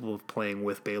 absolutely capable of playing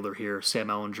with Baylor here. Sam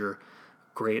Ehlinger,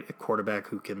 great quarterback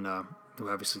who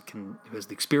has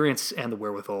the experience and the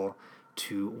wherewithal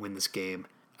to win this game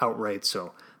outright.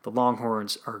 So the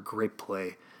Longhorns are a great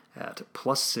play at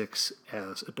 +6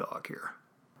 as a dog here.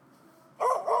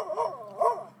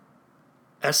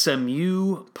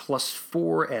 SMU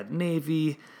 +4 at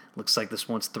Navy. Looks like this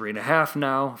one's 3.5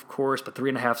 now, of course, but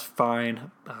 3.5 is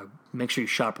fine. Make sure you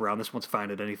shop around. This one's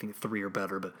fine at anything 3 or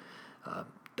better, but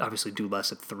obviously do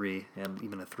less at 3 and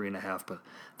even at 3.5. But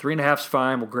 3.5 is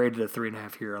fine. We'll grade it at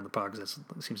 3.5 here on the pod because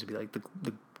that seems to be like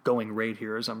the going rate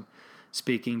here as I'm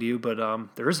speaking to you. But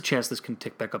there is a chance this can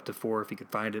tick back up to 4 if you can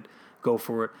find it. Go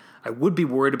for it. I would be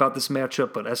worried about this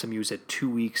matchup, but SMU's had 2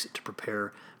 weeks to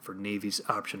prepare for Navy's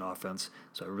option offense,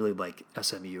 so I really like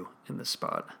SMU in this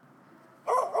spot.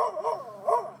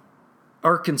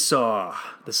 Arkansas.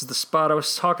 This is the spot I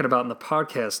was talking about in the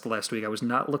podcast last week. I was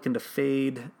not looking to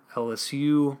fade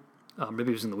LSU.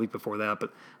 Maybe it was in the week before that,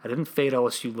 but I didn't fade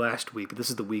LSU last week. But this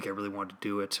is the week I really wanted to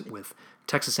do it with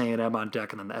Texas A&M on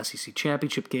deck and then the SEC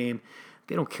championship game.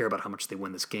 They don't care about how much they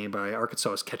win this game by.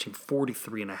 Arkansas is catching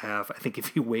 43.5. I think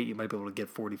if you wait, you might be able to get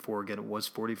 44. Again, it was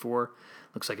 44.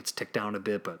 Looks like it's ticked down a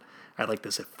bit, but I like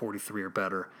this at 43 or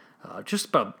better. Just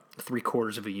about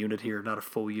 3/4 of a unit here, not a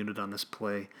full unit on this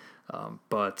play.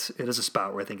 But it is a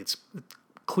spot where I think it's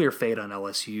clear fade on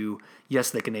LSU.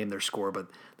 Yes, they can name their score, but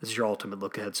this is your ultimate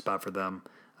look-ahead spot for them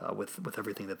with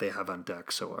everything that they have on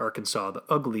deck. So Arkansas, the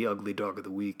ugly, ugly dog of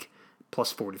the week,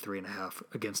 +43.5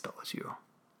 against LSU.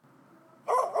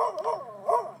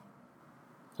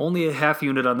 Only a half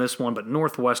unit on this one, but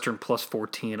Northwestern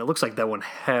 +14. It looks like that one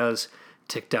has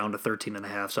ticked down to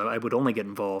 13.5, so I would only get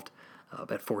involved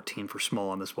at 14 for small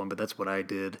on this one, but that's what I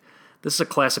did. This is a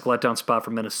classic letdown spot for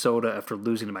Minnesota after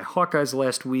losing to my Hawkeyes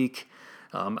last week.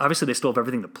 Obviously, they still have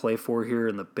everything to play for here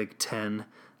in the Big Ten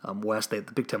West. The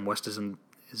Big Ten West is in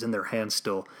their hands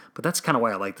still, but that's kind of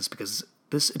why I like this, because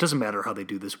it doesn't matter how they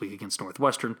do this week against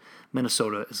Northwestern.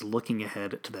 Minnesota is looking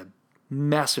ahead to that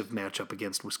massive matchup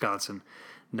against Wisconsin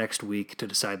next week to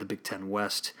decide the Big Ten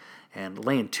West, and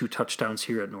laying 2 touchdowns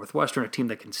here at Northwestern, a team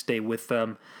that can stay with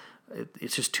them.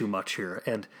 It's just too much here,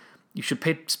 and you should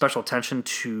pay special attention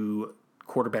to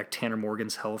quarterback Tanner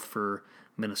Morgan's health for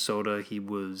Minnesota. He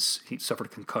suffered a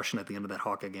concussion at the end of that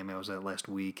Hawkeye game I was at last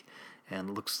week,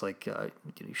 and it looks like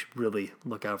you should really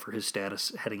look out for his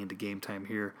status heading into game time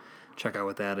here. Check out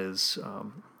what that is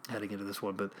heading into this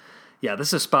one. But yeah, this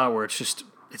is a spot where it's just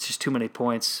too many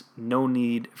points. No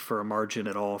need for a margin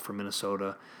at all for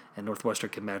Minnesota, and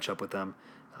Northwestern can match up with them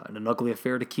in an ugly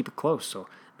affair to keep it close. So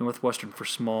Northwestern for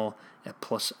small at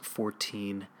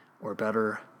 +14 or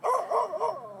better.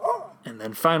 And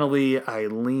then finally, I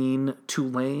lean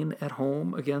Tulane at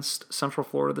home against Central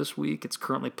Florida this week. It's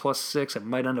currently +6. I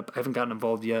haven't gotten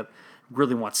involved yet.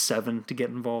 Really want 7 to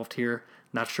get involved here.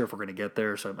 Not sure if we're going to get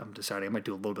there, so I'm deciding I might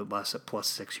do a little bit less at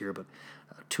 +6 here, but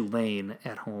Tulane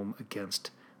at home against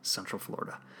Central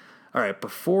Florida. All right,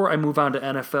 before I move on to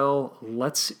NFL,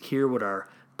 let's hear what our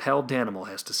pal Danimal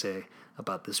has to say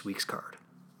about this week's card.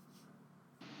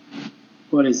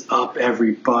 What is up,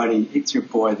 everybody? It's your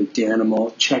boy, the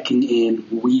Danimal, checking in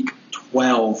week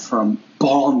 12 from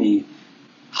balmy,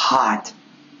 hot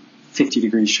 50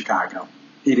 degrees Chicago.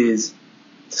 It is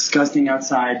disgusting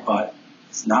outside, but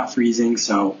it's not freezing,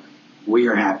 so we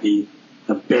are happy.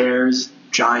 The Bears,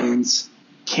 Giants,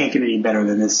 can't get any better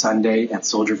than this Sunday at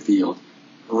Soldier Field.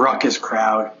 Ruckus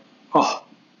crowd. Oh,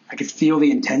 I can feel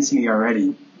the intensity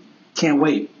already. Can't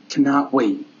wait. Cannot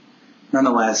wait.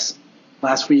 Nonetheless,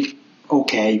 last week,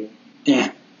 okay.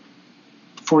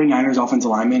 49ers offensive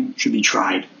lineman should be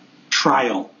tried.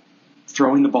 Trial.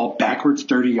 Throwing the ball backwards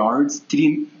 30 yards.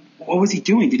 What was he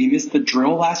doing? Did he miss the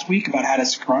drill last week about how to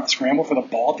scramble for the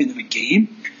ball at the end of the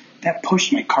game? That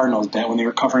pushed my Cardinals bet when they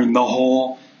were covering the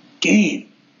whole game.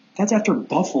 That's after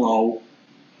Buffalo,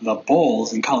 the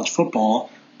Bulls in college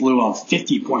football, blew a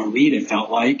 50-point lead, it felt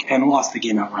like, and lost the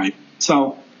game outright.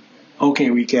 So, okay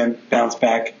weekend, bounce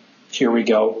back. Here we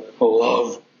go.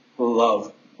 Love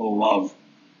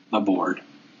the board.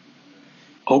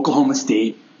 Oklahoma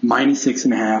State,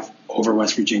 -6.5 over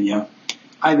West Virginia.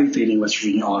 I've been fading West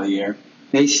Virginia all year.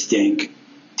 They stink.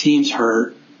 Team's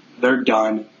hurt. They're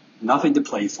done. Nothing to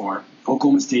play for.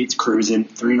 Oklahoma State's cruising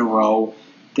 3 in a row.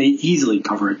 They easily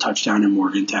cover a touchdown in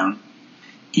Morgantown.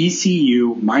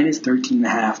 ECU,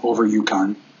 -13.5 over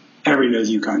UConn. Everybody knows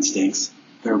UConn stinks.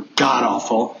 They're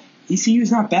god-awful.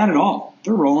 ECU's not bad at all.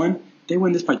 They're rolling. They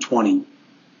win this by 20.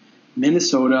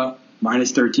 Minnesota,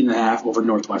 -13.5 over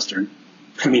Northwestern.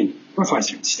 I mean,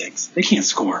 Northwestern stinks. They can't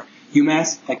score.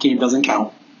 UMass, that game doesn't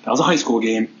count. That was a high school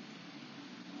game.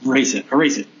 Erase it.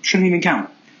 Shouldn't even count.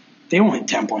 They won't hit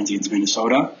 10 points against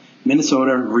Minnesota.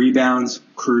 Minnesota rebounds,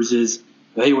 cruises.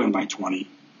 They win by 20.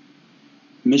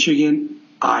 Michigan,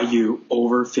 IU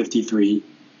over 53.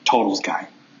 Totals guy.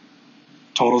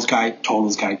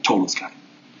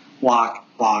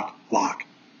 Lock.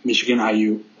 Michigan,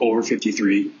 IU over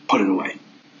 53. Put it away.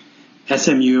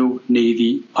 SMU,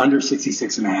 Navy under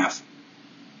 66.5.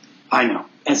 I know.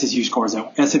 SMU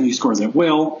scores at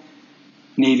will.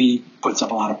 Navy puts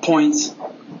up a lot of points.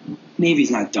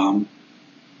 Navy's not dumb.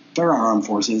 They're our armed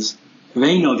forces.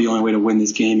 They know the only way to win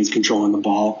this game is controlling the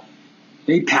ball.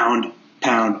 They pound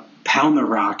the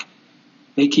rock.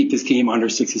 They keep this game under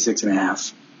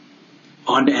 66.5.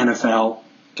 On to NFL.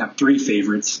 Got 3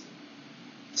 favorites.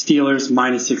 Steelers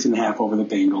 -6.5 over the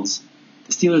Bengals.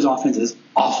 The Steelers' offense is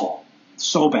awful.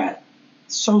 So bad.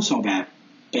 So bad.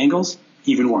 Bengals,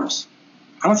 even worse.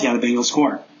 I don't see how the Bengals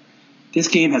score. This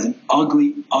game has an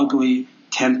ugly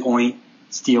 10-point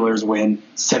Steelers win,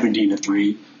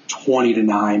 17-3,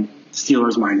 20-9.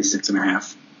 Steelers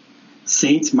 -6.5.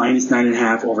 Saints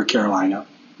 -9.5 over Carolina.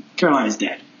 Carolina's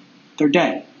dead. They're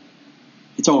dead.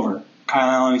 It's over. Kyle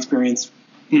Allen experience,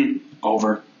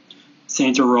 over.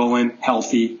 Saints are rolling,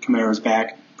 healthy. Kamara's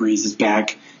back. Breeze is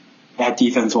back. That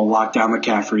defense will lock down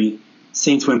McCaffrey.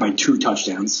 Saints win by 2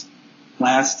 touchdowns.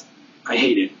 Last, I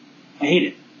hate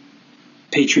it.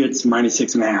 Patriots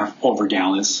 -6.5 over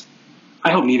Dallas.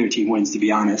 I hope neither team wins, to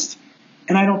be honest.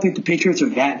 And I don't think the Patriots are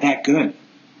that good.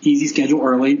 Easy schedule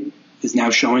early is now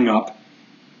showing up.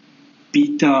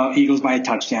 Beat the Eagles by a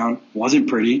touchdown. Wasn't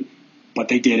pretty, but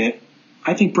they did it.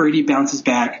 I think Brady bounces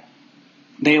back.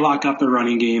 They lock up the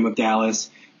running game of Dallas.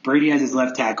 Brady has his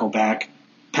left tackle back.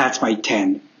 Pats by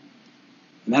 10.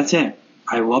 And that's it.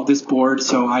 I love this board,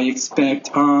 so I expect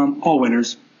all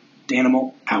winners.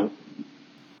 Danimal out.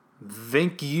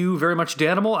 Thank you very much,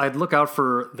 Danimal. I'd look out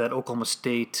for that Oklahoma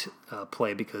State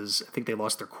play because I think they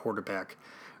lost their quarterback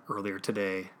earlier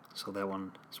today. So that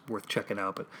one is worth checking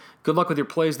out. But good luck with your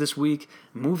plays this week.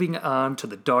 Moving on to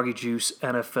the DoggyJuice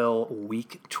NFL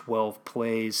Week 12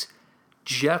 plays.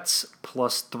 Jets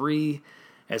 +3.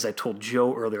 As I told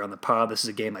Joe earlier on the pod, this is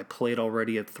a game I played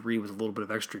already at 3 with a little bit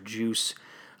of extra juice.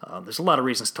 There's a lot of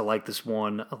reasons to like this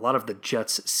one. A lot of the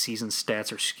Jets' season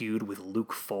stats are skewed with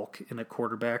Luke Falk in at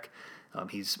quarterback.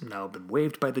 He's now been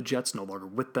waived by the Jets, no longer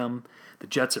with them. The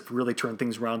Jets have really turned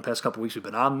things around the past couple weeks. We've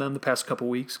been on them the past couple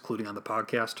weeks, including on the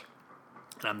podcast.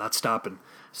 And I'm not stopping.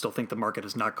 Still think the market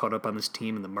has not caught up on this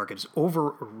team, and the market is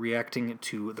overreacting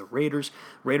to the Raiders.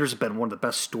 Raiders have been one of the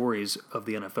best stories of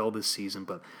the NFL this season,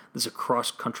 but this is a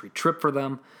cross-country trip for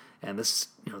them, and this,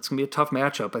 it's going to be a tough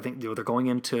matchup. I think they're going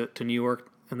into New York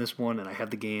in this one, and I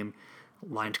had the game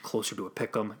lined closer to a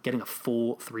pick'em, getting a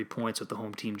full 3 points with the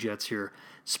home team Jets here.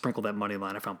 Sprinkle that money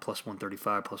line. I found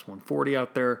 +135, +140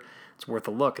 out there. It's worth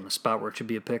a look in a spot where it should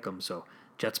be a pick'em. So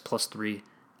Jets +3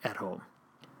 at home.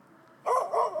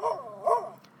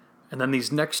 And then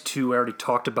these next two I already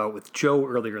talked about with Joe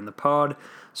earlier in the pod,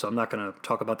 so I'm not going to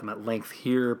talk about them at length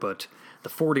here, but the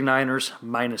 49ers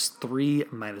 -3,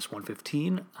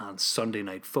 -115 on Sunday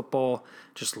Night Football.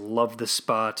 Just love this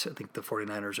spot. I think the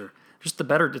 49ers are just the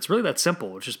better. It's really that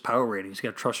simple. It's just power ratings. You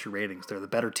got to trust your ratings. They're the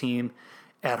better team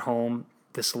at home.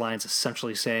 This line's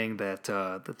essentially saying that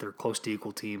they're close to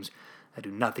equal teams. I do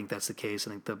not think that's the case.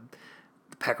 I think the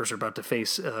Packers are about to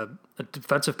face a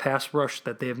defensive pass rush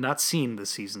that they have not seen this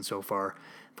season so far.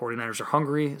 49ers are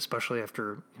hungry, especially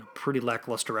after pretty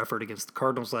lackluster effort against the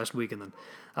Cardinals last week and then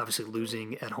obviously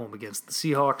losing at home against the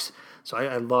Seahawks. So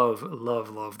I love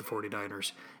the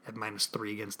 49ers at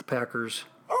 -3 against the Packers.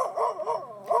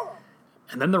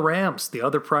 And then the Rams, the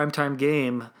other primetime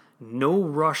game. No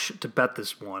rush to bet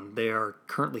this one. They are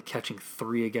currently catching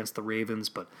 3 against the Ravens,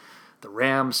 but the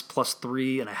Rams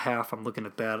 +3.5. I'm looking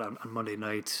at that on Monday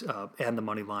night and the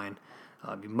money line.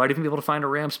 You might even be able to find a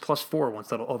Rams +4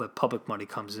 once all that public money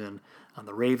comes in on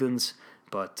the Ravens.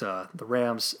 But the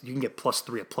Rams, you can get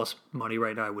 +3 at plus money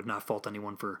right now. I would not fault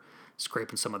anyone for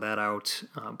scraping some of that out.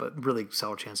 But really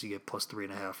solid chance you get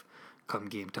 +3.5 come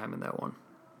game time in that one.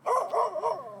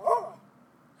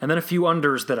 And then a few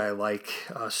unders that I like,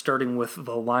 starting with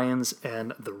the Lions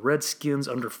and the Redskins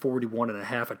under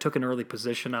 41.5. I took an early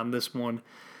position on this one.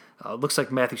 Looks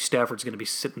like Matthew Stafford's going to be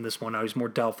sitting this one out. He's more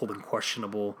doubtful than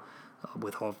questionable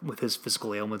with his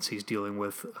physical ailments he's dealing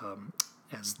with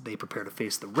as they prepare to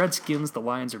face the Redskins. The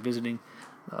Lions are visiting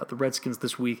the Redskins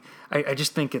this week. I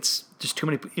just think it's just too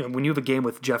many. When you have a game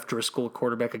with Jeff Driscoll,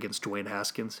 quarterback, against Dwayne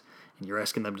Haskins, and you're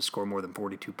asking them to score more than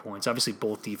 42 points. Obviously,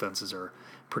 both defenses are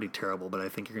pretty terrible, but I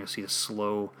think you're going to see a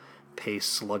slow-paced,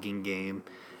 slugging game,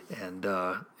 and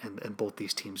both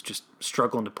these teams just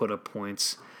struggling to put up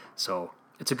points. So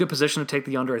it's a good position to take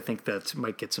the under. I think that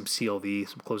might get some CLV,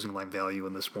 some closing line value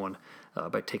in this one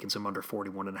by taking some under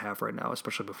 41.5 right now,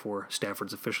 especially before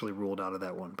Stafford's officially ruled out of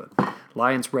that one. But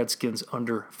Lions, Redskins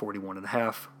under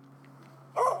 41.5.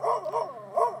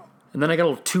 And then I got a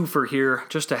little twofer here,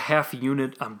 just a half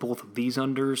unit on both of these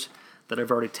unders that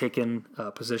I've already taken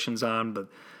positions on, but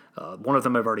one of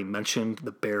them I've already mentioned,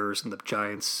 the Bears and the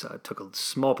Giants. I took a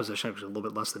small position, actually a little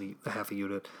bit less than a half a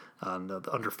unit, on the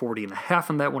under 40.5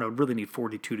 on that one. I would really need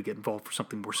 42 to get involved for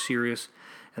something more serious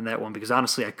in that one, because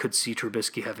honestly I could see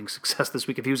Trubisky having success this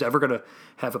week. If he was ever going to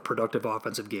have a productive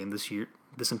offensive game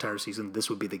this entire season, this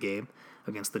would be the game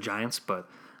against the Giants, but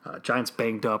Giants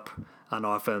banged up on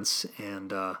offense, and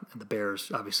the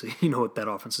Bears, obviously, you know what that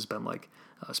offense has been like,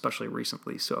 especially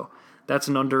recently. So that's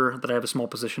an under that I have a small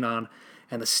position on.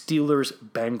 And the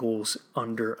Steelers-Bengals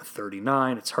under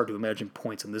 39. It's hard to imagine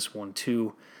points in this one,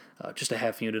 too. Just a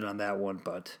half unit on that one,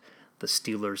 but the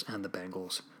Steelers and the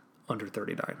Bengals under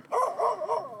 39.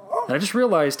 And I just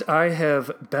realized I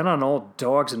have been on all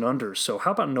dogs and unders, so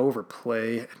how about an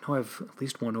overplay? I know I have at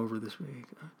least one over this week.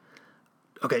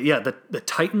 Okay, yeah, the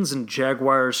Titans and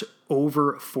Jaguars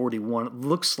over 41. It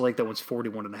looks like that one's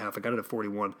 41.5. I got it at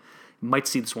 41. Might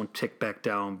see this one tick back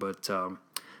down, but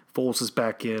Foles is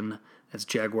back in as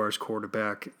Jaguars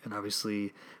quarterback, and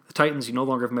obviously the Titans, you no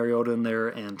longer have Mariota in there,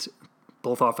 and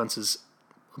both offenses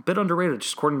a bit underrated.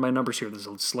 Just according to my numbers here, there's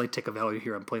a slight tick of value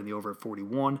here. I'm playing the over at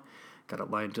 41. Got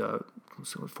it lined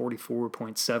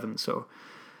 44.7, so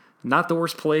not the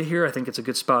worst play here. I think it's a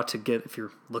good spot to get if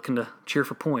you're looking to cheer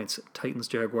for points. Titans,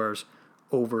 Jaguars,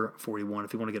 over 41.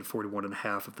 If you want to get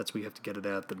 41.5, if that's what you have to get it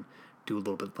at, then do a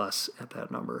little bit less at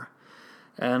that number.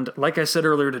 And like I said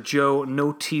earlier to Joe,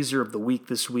 no teaser of the week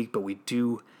this week, but we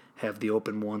do have the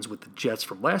open ones with the Jets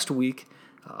from last week.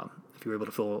 If you were able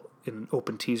to fill in an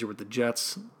open teaser with the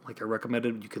Jets, like I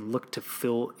recommended, you can look to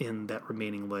fill in that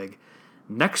remaining leg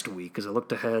next week, because I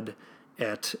looked ahead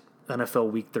at NFL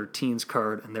Week 13's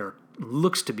card, and there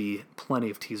looks to be plenty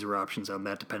of teaser options on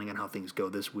that, depending on how things go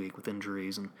this week with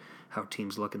injuries and how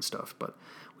teams look and stuff. But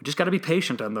we just got to be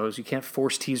patient on those. You can't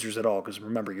force teasers at all, because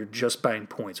remember, you're just buying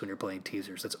points when you're playing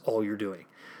teasers. That's all you're doing.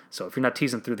 So if you're not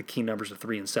teasing through the key numbers of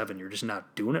 3 and 7, you're just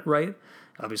not doing it right.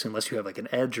 Obviously, unless you have like an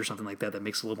edge or something like that, that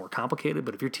makes it a little more complicated.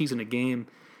 But if you're teasing a game,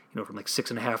 from like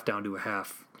 6.5 down to a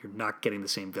half, you're not getting the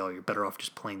same value. You're better off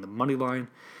just playing the money line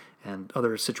and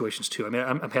other situations too. I mean,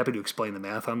 I'm happy to explain the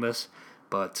math on this,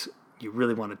 but you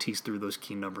really want to tease through those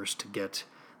key numbers to get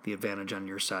the advantage on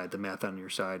your side, the math on your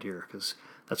side here, because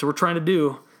that's what we're trying to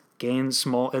do, gain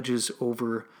small edges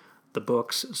over the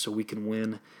books so we can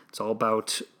win. It's all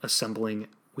about assembling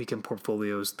weekend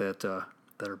portfolios that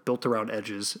are built around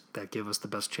edges that give us the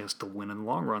best chance to win in the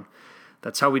long run.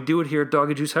 That's how we do it here at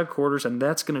Doggy Juice headquarters, and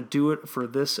that's going to do it for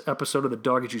this episode of the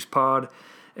Doggy Juice pod.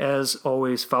 As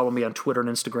always, follow me on Twitter and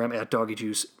Instagram at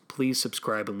DoggyJuice. Please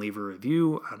subscribe and leave a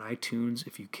review on iTunes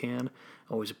if you can.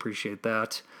 Always appreciate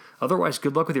that. Otherwise,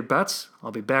 good luck with your bets.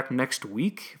 I'll be back next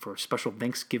week for a special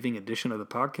Thanksgiving edition of the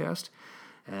podcast,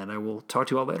 and I will talk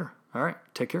to you all later. All right,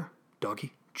 take care.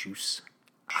 Doggy Juice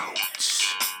out.